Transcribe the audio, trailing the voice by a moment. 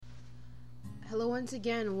Hello once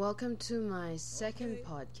again, welcome to my second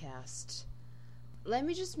podcast. Let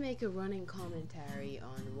me just make a running commentary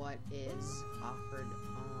on what is offered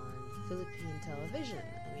on Philippine television.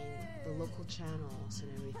 I mean, the local channels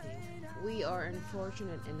and everything. We are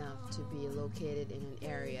unfortunate enough to be located in an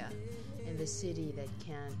area in the city that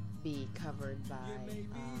can't be covered by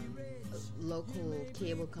local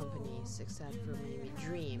cable companies except for maybe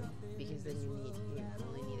Dream, because then you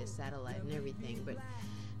only need a satellite and everything. But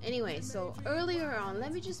anyway, so earlier on,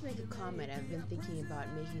 let me just make a comment. I've been thinking about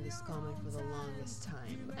making this comment for the longest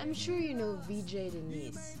time. I'm sure you know VJ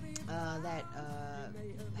Denise, that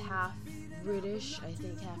half British, I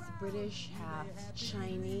think half British, half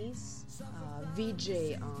Chinese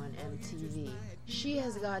VJ on MTV. She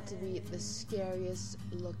has got to be the scariest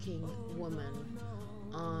looking woman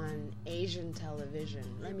on Asian television.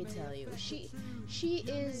 Let me tell you, she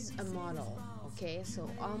is a model, okay? So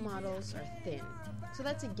all models are thin. So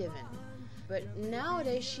that's a given. But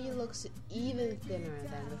nowadays she looks even thinner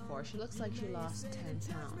than before. She looks like she lost 10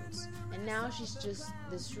 pounds. And now she's just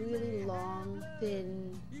this really long,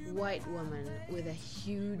 thin, white woman with a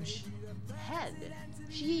huge head.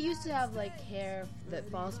 She used to have like hair that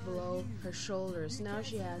falls below her shoulders. Now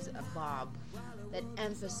she has a bob that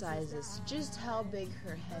emphasizes just how big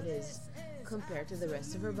her head is compared to the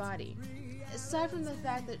rest of her body. Aside from the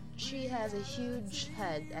fact that she has a huge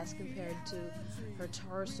head as compared to her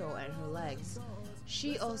torso and her legs,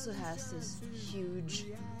 she also has this huge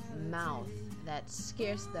mouth that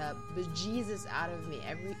scares the bejesus out of me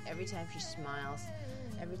every time she smiles,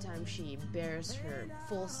 every time she bares her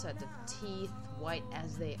full set of teeth, white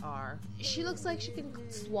as they are. She looks like she can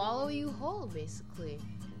swallow you whole, basically.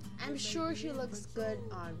 I'm sure she looks good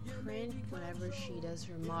on print whenever she does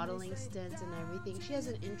her modeling stints and everything. She has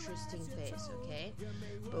an interesting face, okay?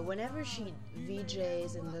 But whenever she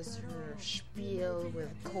VJs and does her spiel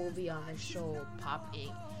with Kobe on her show, Pop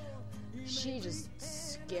Inc., she just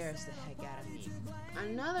scares the heck out of me.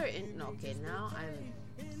 Now I'm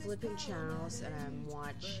flipping channels and I'm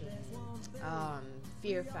watching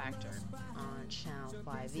Fear Factor on Channel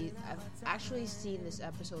 5. I've actually seen this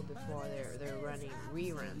episode before. They're running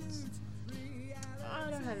reruns. I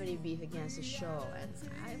don't have any beef against the show, and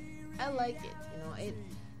I like it. You know,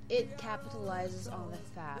 it capitalizes on the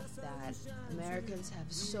fact that Americans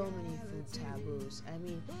have so many food taboos. I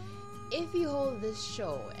mean, if you hold this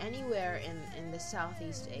show anywhere in the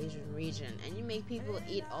Southeast Asian region and you make people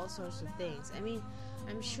eat all sorts of things, I mean,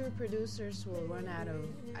 I'm sure producers will run out of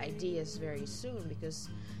ideas very soon because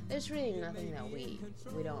there's really nothing that we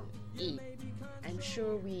don't eat. I'm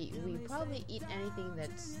sure we probably eat anything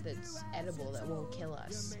that's edible that won't kill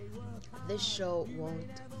us. This show won't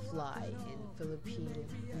fly in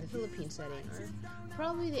the Philippine setting, or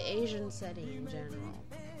probably the Asian setting in general.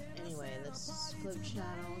 Anyway, let's flip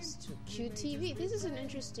channels to QTV. This is an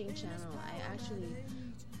interesting channel. I actually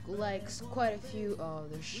like quite a few of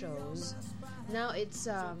their shows. Now it's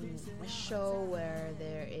a show where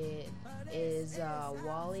there is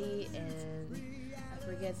Wally and I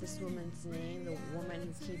forget this woman's name, the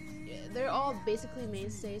woman who they're all basically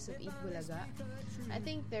mainstays of Eat Bulaga. I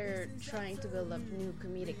think they're trying to build up new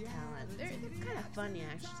comedic talent. They're kind of funny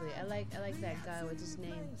actually. I like that guy. What's his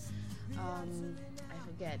name? I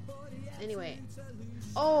forget. Anyway,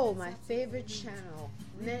 my favorite channel,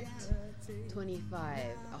 Net 25,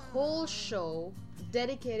 a whole show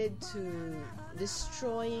dedicated to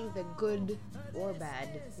destroying the good or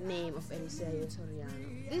bad name of Eliseo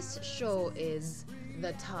Soriano. This show is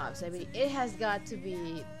the tops. I mean, it has got to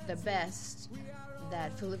be the best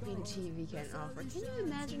that Philippine TV can offer. Can you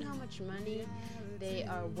imagine how much money they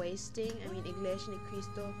are wasting? I mean, Iglesia ni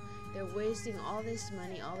Cristo, they're wasting all this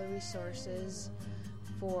money, all the resources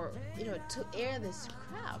for, to air this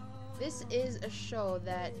crap. This is a show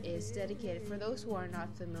that is dedicated, for those who are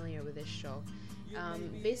not familiar with this show,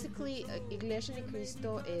 basically Iglesia ni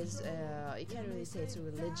Cristo is, you can't really say it's a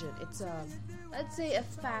religion, it's let's say a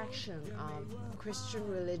faction of Christian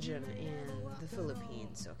religion in the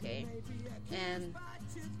Philippines, okay? And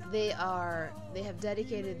they have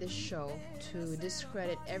dedicated this show to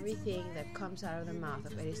discredit everything that comes out of the mouth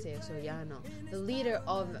of Eliseo Soriano, the leader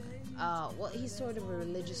of he's sort of a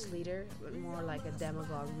religious leader, but more like a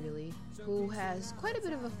demagogue really, who has quite a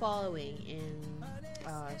bit of a following in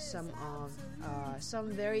some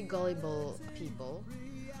very gullible people.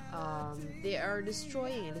 They are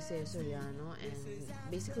destroying Eliseo Soriano and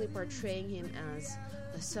basically portraying him as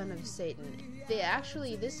the son of Satan.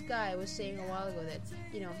 This guy was saying a while ago that,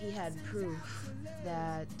 he had proof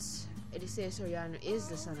that Eliseo Soriano is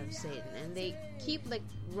the son of Satan, and they keep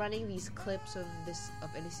running these clips of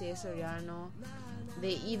Eliseo Soriano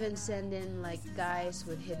They even send in like guys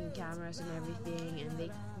with hidden cameras and everything, and they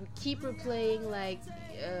keep replaying like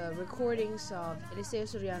recordings of Eliseo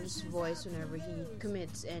Soriano's voice whenever he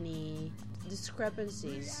commits any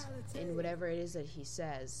discrepancies in whatever it is that he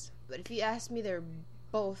says. But if you ask me, they're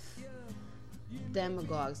both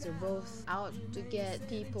demagogues. They're both out to get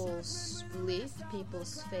people's belief,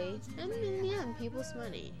 people's faith, and in the end, people's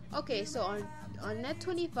money. Okay, so on Net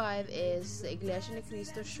 25 is the Iglesia ni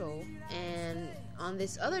Cristo show, and on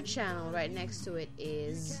this other channel right next to it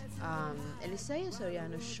is Eliseo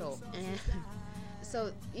Soriano's show. And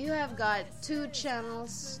so you have got two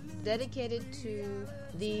channels dedicated to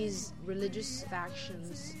these religious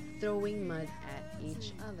factions throwing mud at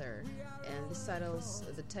each other. And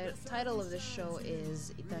the title of the show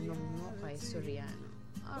is Itanong Mo Kay Soriano.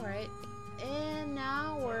 Alright, and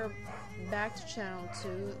now we're back to Channel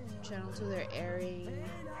 2. Channel 2, they're airing,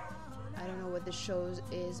 I don't know what the show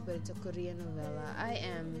is, but it's a Korean novela. I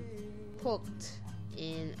am hooked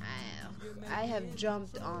in, I have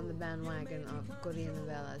jumped on the bandwagon of Korean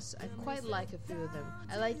novellas. I quite like a few of them.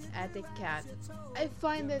 I like Ate Cat. I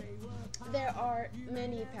find that there are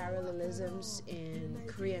many parallelisms in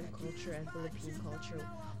Korean culture and Philippine culture.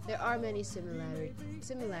 There are many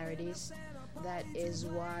similarities. That is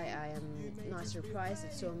why I am not surprised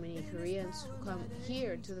that so many Koreans who come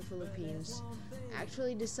here to the Philippines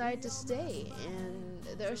actually decide to stay,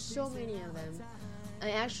 and there are so many of them.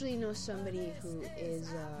 I actually know somebody who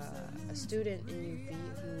is a student in UP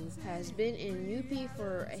who has been in UP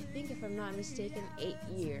for, I think if I'm not mistaken, 8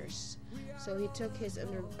 years. So he took his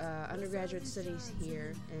undergraduate studies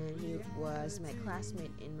here, and he was my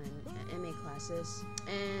classmate in my MA classes.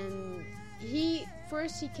 And he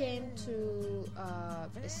came to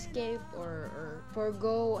escape or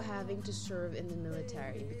forego having to serve in the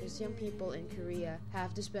military, because young people in Korea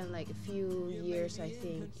have to spend like a few years, I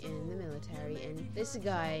think, in the military. And this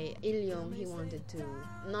guy, Ilyong, he wanted to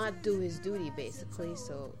not do his duty basically,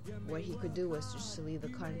 so what he could do was just to leave the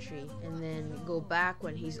country and then go back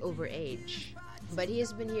when he's over age. But he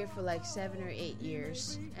has been here for like 7 or 8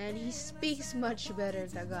 years, and he speaks much better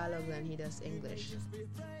Tagalog than he does English.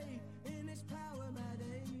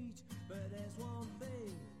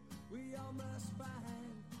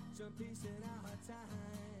 Peace in our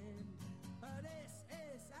time.